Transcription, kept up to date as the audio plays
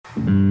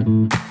Hello,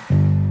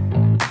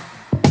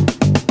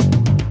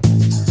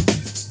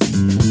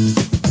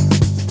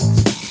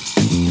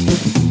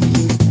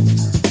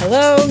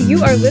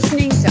 you are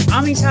listening to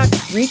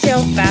OmniTalk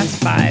Retail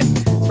Fast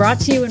 5, brought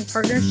to you in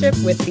partnership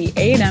with the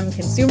A&M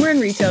Consumer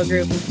and Retail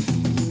Group,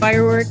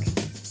 Firework,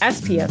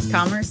 SPS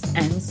Commerce,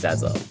 and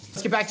Sezzle.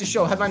 Let's get back to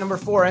show headline number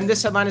 4. And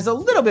this headline is a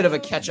little bit of a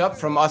catch up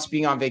from us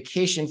being on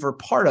vacation for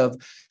part of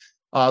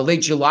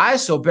late July.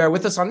 So bear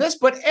with us on this.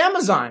 But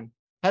Amazon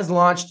has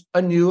launched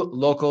a new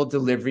local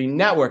delivery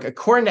network.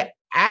 According to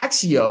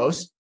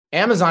Axios,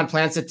 Amazon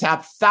plans to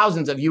tap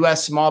thousands of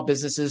U.S. small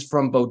businesses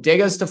from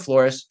bodegas to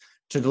florists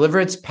to deliver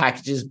its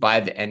packages by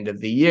the end of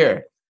the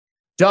year.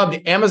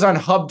 Dubbed Amazon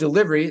Hub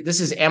Delivery,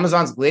 this is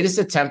Amazon's latest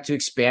attempt to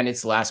expand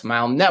its last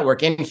mile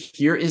network. And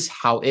here is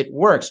how it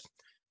works.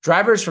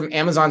 Drivers from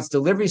Amazon's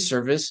delivery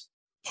service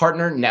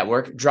partner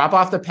network drop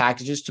off the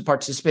packages to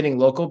participating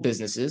local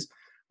businesses,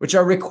 which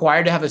are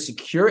required to have a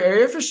secure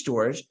area for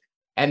storage.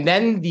 And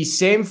then the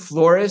same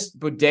florists,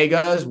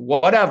 bodegas,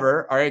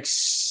 whatever, are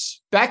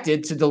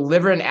expected to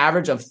deliver an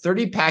average of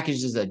 30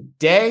 packages a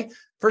day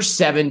for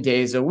 7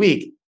 days a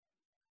week,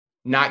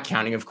 not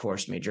counting, of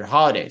course, major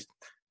holidays.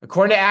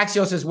 According to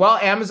Axios as well,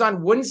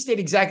 Amazon wouldn't state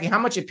exactly how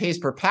much it pays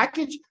per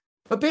package,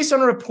 but based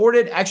on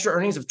reported extra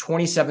earnings of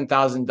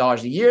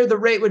 $27,000 a year, the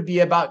rate would be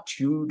about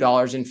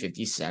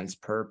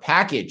 $2.50 per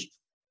package.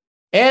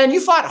 And you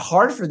fought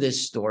hard for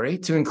this story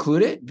to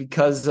include it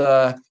because,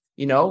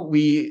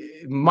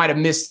 we might have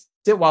missed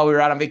it while we were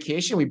out on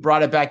vacation. We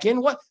brought it back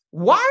in.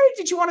 Why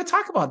did you want to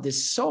talk about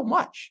this so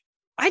much?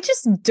 I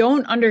just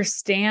don't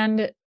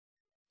understand.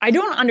 I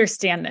don't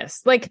understand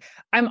this. Like,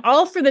 I'm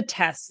all for the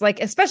tests, like,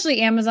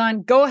 especially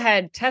Amazon, go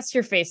ahead, test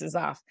your faces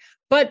off.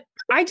 But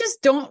I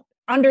just don't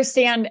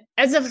understand,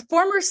 as a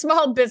former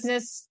small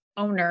business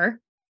owner,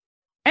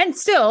 and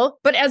still,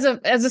 but as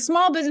a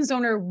small business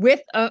owner with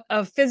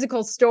a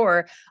physical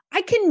store,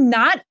 I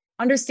cannot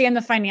understand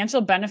the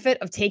financial benefit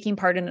of taking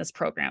part in this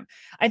program.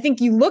 I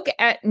think you look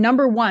at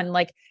number one,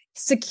 like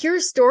secure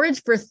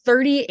storage for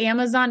 30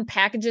 Amazon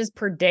packages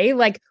per day.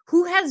 Like,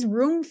 who has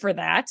room for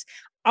that?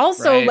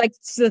 Also, right. Like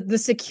the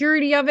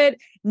security of it.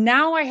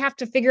 Now I have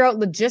to figure out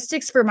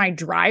logistics for my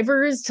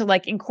drivers to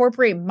like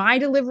incorporate my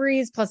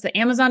deliveries plus the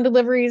Amazon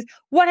deliveries.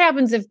 What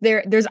happens if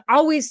there's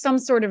always some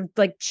sort of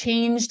like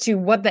change to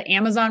what the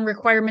Amazon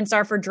requirements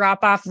are for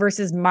drop off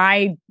versus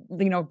my,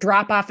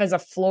 drop off as a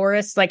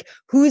florist? Like,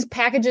 whose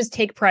packages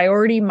take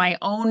priority? My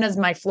own as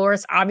my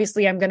florist.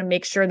 Obviously, I'm going to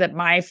make sure that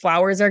my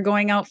flowers are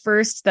going out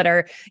first, that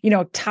are,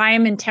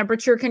 time and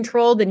temperature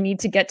controlled and need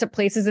to get to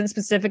places in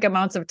specific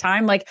amounts of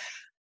time. Like,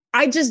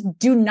 I just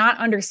do not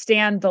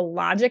understand the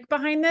logic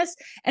behind this.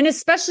 And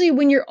especially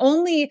when you're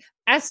only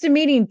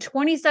estimating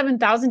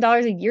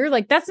 $27,000 a year,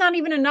 like that's not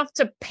even enough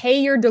to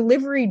pay your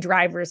delivery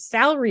driver's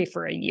salary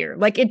for a year.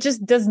 Like, it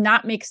just does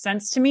not make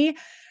sense to me.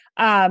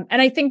 And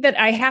I think that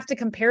I have to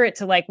compare it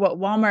to like what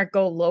Walmart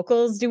Go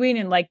Local is doing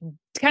and like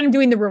kind of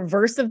doing the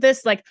reverse of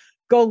this, like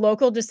Go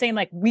Local, just saying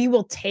like, we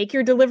will take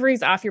your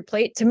deliveries off your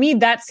plate. To me,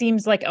 that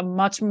seems like a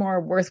much more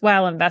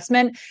worthwhile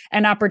investment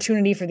and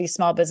opportunity for these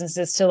small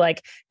businesses to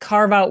like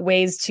carve out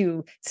ways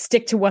to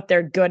stick to what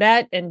they're good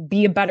at and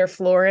be a better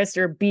florist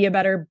or be a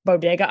better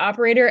bodega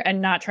operator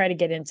and not try to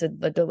get into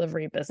the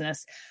delivery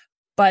business.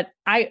 But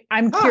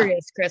I'm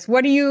curious, Chris,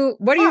 what are you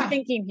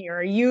thinking here?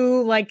 Are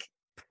you like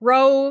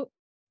pro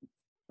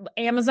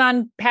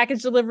Amazon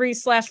package delivery /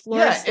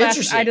 florist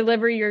 / I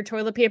deliver your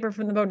toilet paper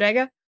from the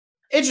bodega?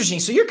 Interesting.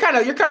 So you're kind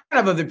of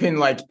the opinion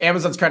like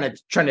Amazon's kind of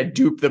trying to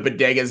dupe the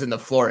bodegas and the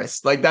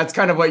florists. Like, that's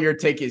kind of what your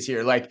take is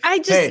here. Like, I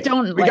just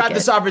we got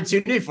this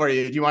opportunity for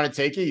you. Do you want to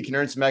take it? You can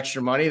earn some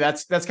extra money.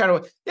 That's kind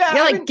of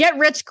what, get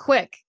rich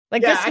quick.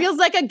 Like, this feels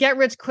like a get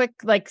rich quick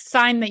like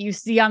sign that you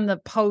see on the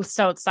posts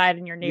outside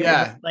in your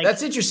neighborhood. Yeah, like,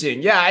 that's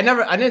interesting. Yeah, I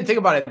didn't think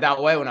about it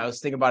that way when I was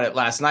thinking about it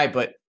last night.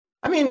 But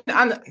I mean,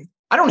 I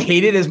don't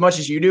hate it as much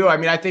as you do. I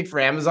mean, I think for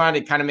Amazon,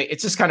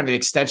 it's just kind of an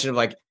extension of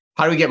like,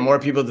 how do we get more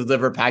people to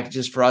deliver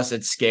packages for us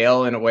at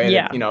scale in a way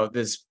that,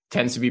 this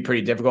tends to be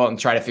pretty difficult, and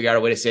try to figure out a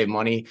way to save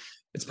money.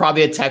 It's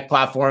probably a tech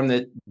platform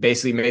that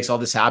basically makes all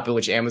this happen,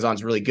 which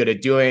Amazon's really good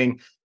at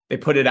doing. They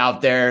put it out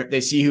there.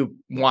 They see who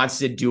wants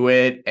to do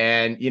it,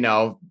 and,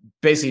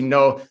 basically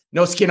no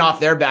skin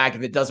off their back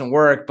if it doesn't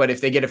work. But if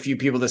they get a few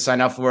people to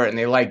sign up for it and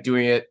they like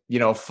doing it,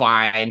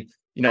 fine.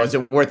 Is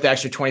it worth the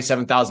extra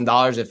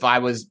 $27,000 if I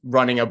was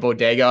running a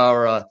bodega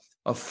or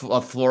a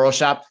floral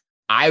shop?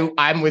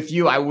 I'm with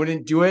you. I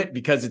wouldn't do it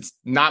because it's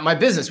not my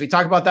business. We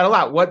talk about that a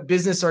lot. What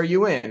business are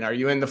you in? Are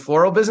you in the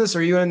floral business or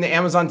are you in the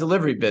Amazon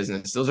delivery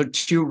business? Those are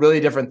two really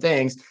different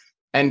things,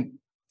 and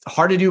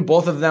hard to do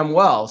both of them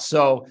well.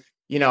 So,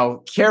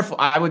 careful.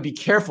 I would be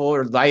careful,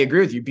 or I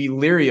agree with you, be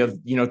leery of,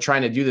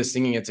 trying to do this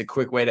thinking it's a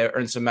quick way to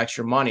earn some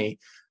extra money.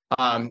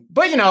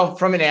 But,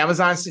 from an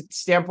Amazon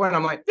standpoint,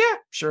 I'm like, yeah,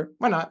 sure.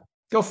 Why not?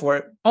 Go for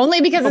it. Only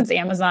because it's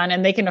Amazon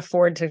and they can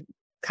afford to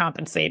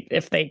compensate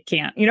if they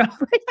can't, they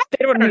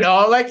don't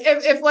know. Like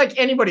if like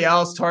anybody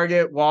else,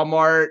 Target,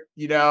 Walmart,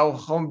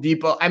 Home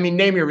Depot, I mean,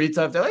 name your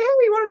retail. If they're like, hey,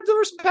 you want to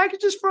deliver some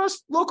packages for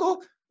us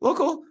local?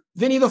 local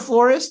Vinny the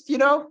florist,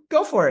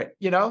 go for it,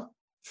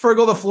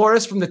 Fergal the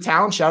florist from the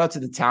town. Shout out to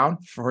the town.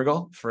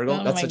 Fergal.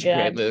 Oh That's such a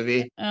great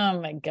movie.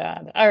 Oh my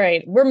God. All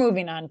right. We're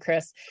moving on,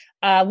 Chris.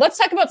 Let's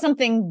talk about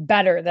something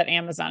better that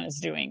Amazon is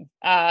doing.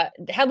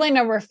 Headline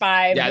number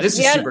 5. Yeah, this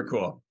is super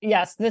cool.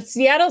 Yes. The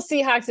Seattle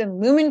Seahawks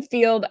and Lumen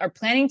Field are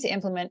planning to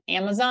implement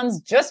Amazon's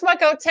Just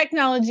Walk Out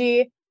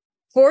technology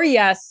for,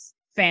 yes,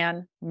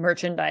 fan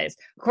merchandise.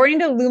 According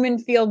to Lumen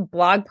Field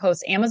blog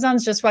post,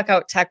 Amazon's Just Walk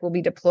Out tech will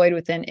be deployed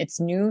within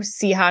its new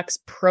Seahawks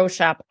Pro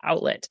Shop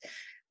outlet.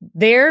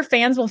 There,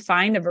 fans will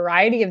find a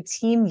variety of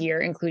team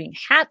gear, including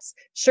hats,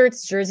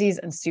 shirts, jerseys,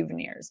 and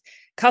souvenirs.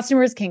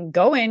 Customers can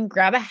go in,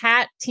 grab a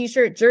hat,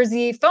 t-shirt,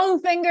 jersey,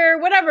 foam finger,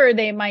 whatever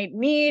they might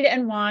need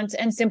and want,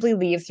 and simply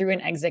leave through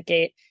an exit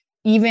gate,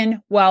 even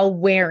while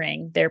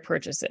wearing their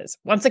purchases.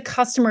 Once a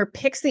customer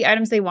picks the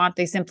items they want,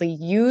 they simply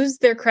use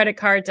their credit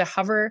card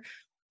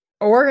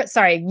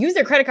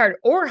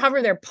or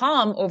hover their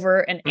palm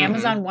over an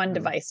Amazon One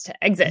device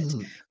to exit.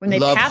 When they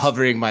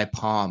hovering my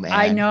palm, man.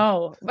 I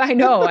know.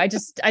 I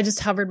just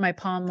hovered my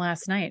palm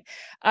last night.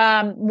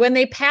 When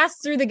they pass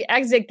through the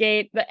exit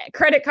gate, the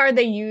credit card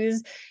they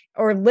use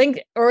or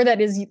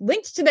that is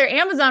linked to their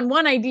Amazon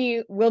One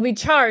ID will be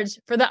charged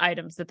for the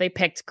items that they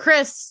picked.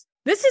 Chris,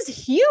 this is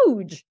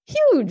huge.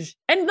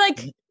 And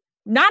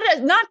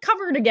not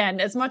covered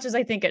again as much as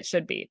I think it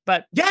should be,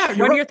 but yeah,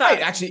 what are your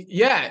thoughts? Actually,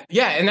 yeah.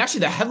 And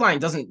actually the headline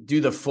doesn't do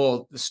the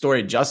full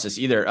story justice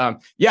either.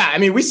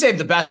 We saved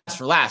the best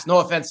for last. No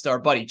offense to our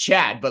buddy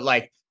Chad, but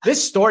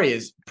this story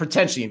is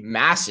potentially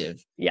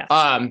massive. Yes.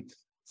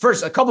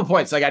 First, a couple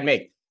points I'd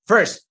make.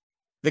 First,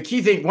 the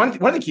key thing, one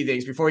of the key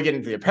things before we get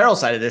into the apparel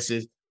side of this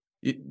is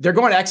they're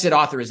going to exit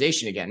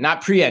authorization again,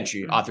 not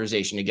pre-entry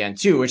authorization again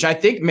too, which I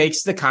think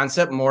makes the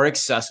concept more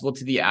accessible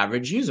to the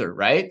average user,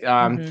 right?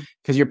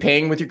 Because you're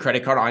paying with your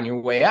credit card on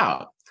your way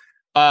out,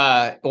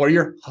 or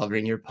you're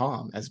hovering your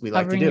palm, as we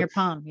like to do. Hovering your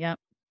palm, yeah.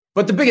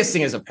 But the biggest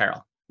thing is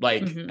apparel.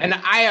 And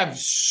I have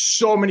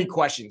so many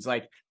questions.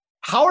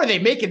 How are they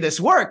making this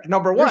work?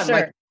 Number one,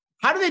 sure.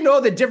 How do they know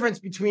the difference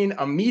between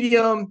a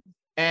medium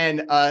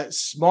and a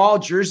small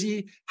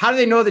jersey? How do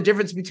they know the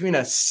difference between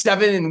a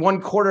 7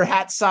 1/4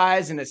 hat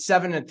size and a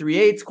 7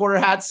 3/8 quarter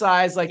hat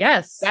size?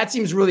 Yes, that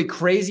seems really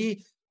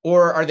crazy.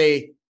 Or are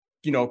they,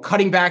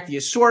 cutting back the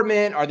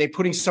assortment? Are they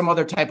putting some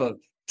other type of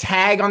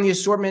tag on the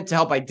assortment to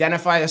help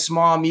identify a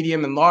small,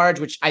 medium, and large,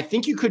 which I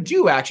think you could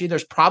do, actually.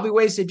 There's probably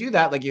ways to do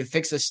that. You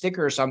fix a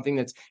sticker or something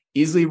that's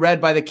easily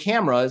read by the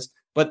cameras,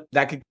 but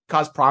that could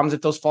cause problems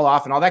if those fall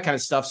off and all that kind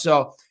of stuff.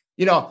 So,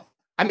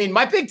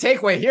 my big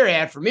takeaway here,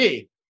 Ann, for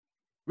me,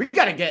 we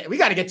gotta get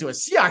to a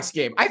Seahawks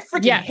game. I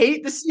freaking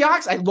hate the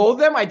Seahawks. I loathe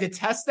them. I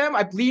detest them.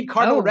 I bleed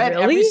cardinal red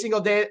every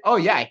single day. Oh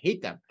yeah, I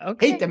hate them.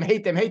 Okay. Hate them.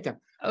 Okay.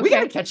 We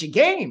gotta catch a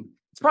game.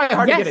 It's probably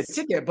hard to get a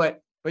ticket, but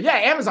yeah,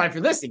 Amazon, if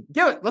you're listening,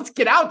 let's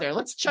get out there.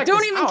 Let's check.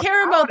 Don't even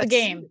care about the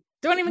game.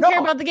 Don't even care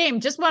about the game.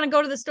 Just want to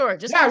go to the store.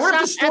 Just what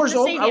if the stores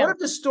open? What if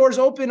the stores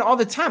open all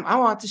the time? I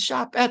want to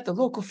shop at the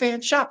local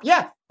fan shop.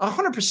 Yeah,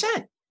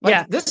 100%.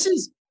 This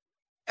is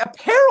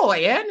apparel,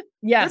 Ann.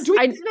 Yes, they're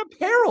doing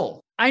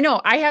apparel. I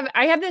know. I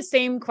have the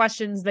same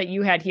questions that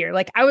you had here.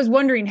 I was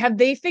wondering, have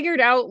they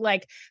figured out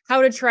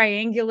how to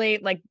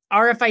triangulate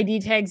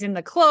RFID tags in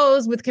the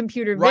clothes with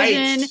computer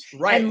vision?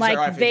 Right. And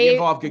they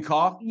involve good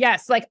call.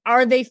 Yes.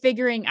 Are they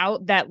figuring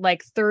out that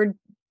third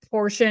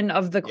portion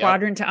of the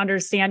quadrant to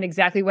understand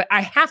exactly what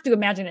I have to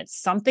imagine? It's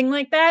something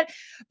like that.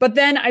 But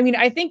then,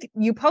 I think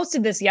you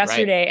posted this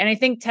yesterday, and I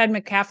think Ted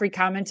McCaffrey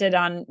commented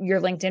on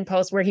your LinkedIn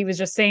post where he was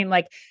just saying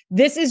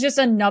this is just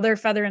another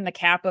feather in the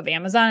cap of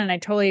Amazon. And I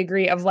totally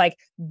agree of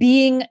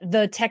being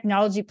the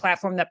technology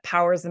platform that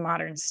powers the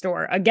modern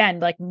store.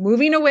 Again,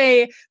 moving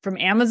away from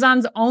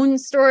Amazon's own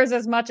stores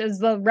as much as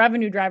the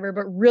revenue driver,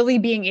 but really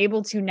being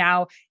able to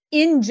now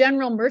in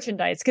general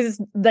merchandise, because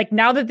it's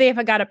now that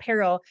they've got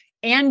apparel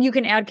and you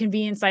can add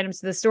convenience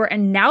items to the store.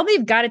 And now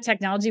they've got a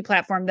technology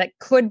platform that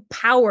could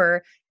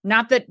power,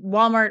 not that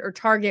Walmart or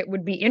Target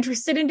would be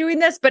interested in doing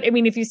this, but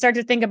if you start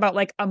to think about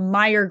a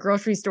Meijer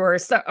grocery store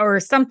or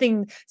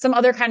something, some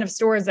other kind of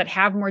stores that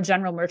have more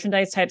general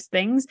merchandise types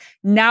things,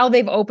 now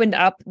they've opened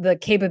up the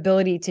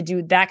capability to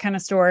do that kind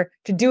of store,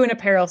 to do an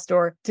apparel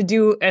store, to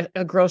do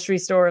a grocery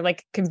store,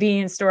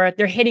 convenience store.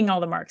 They're hitting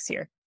all the marks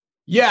here.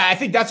 Yeah, I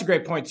think that's a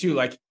great point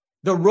too.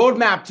 The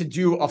roadmap to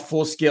do a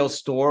full-scale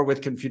store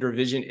with computer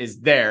vision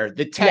is there.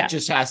 The tech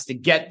just has to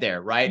get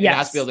there, right? Yes. It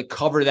has to be able to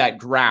cover that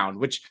ground,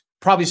 which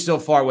probably still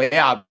far way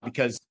out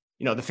because,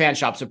 the fan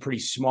shop's a pretty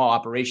small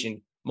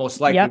operation, most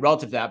likely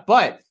relative to that.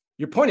 But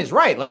your point is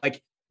right.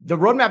 The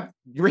roadmap,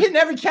 you're hitting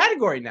every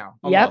category now,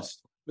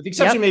 almost. With the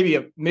exception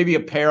maybe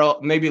apparel,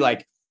 maybe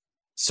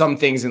some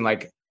things in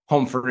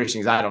home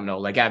furnishings. I don't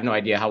know. I have no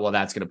idea how well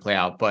that's going to play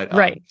out. But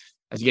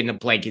as you get into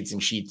blankets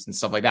and sheets and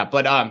stuff like that.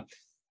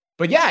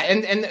 But yeah,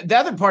 and the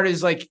other part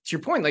is to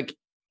your point,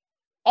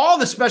 all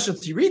the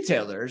specialty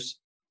retailers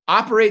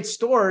operate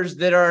stores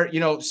that are,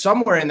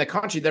 somewhere in the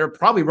country that are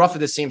probably roughly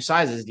the same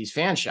size as these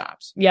fan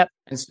shops. Yep.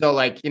 And so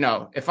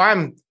if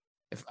I'm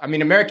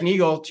American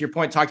Eagle, to your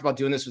point, talked about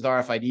doing this with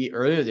RFID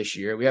earlier this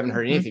year. We haven't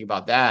heard anything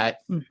about that.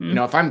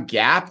 If I'm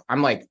Gap,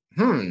 I'm like,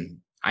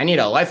 I need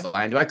a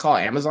lifeline. Do I call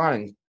Amazon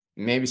and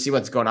maybe see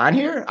what's going on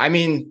here? I'm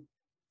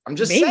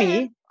just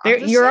saying.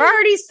 You're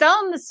already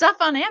selling the stuff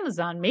on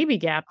Amazon. Maybe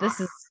Gap. This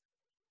is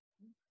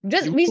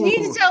we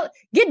need to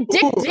get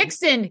Dick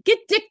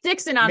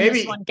Dixon on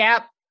this one,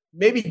 Gap.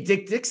 Maybe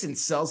Dick Dixon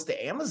sells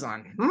to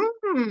Amazon.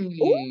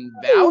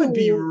 That would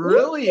be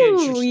really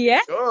interesting.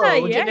 Yeah,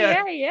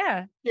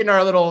 yeah. Getting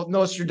our little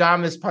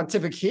Nostradamus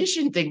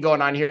pontification thing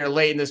going on here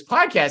late in this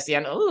podcast,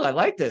 Dan. Oh, I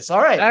like this.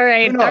 All right.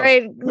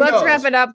 Let's wrap it up.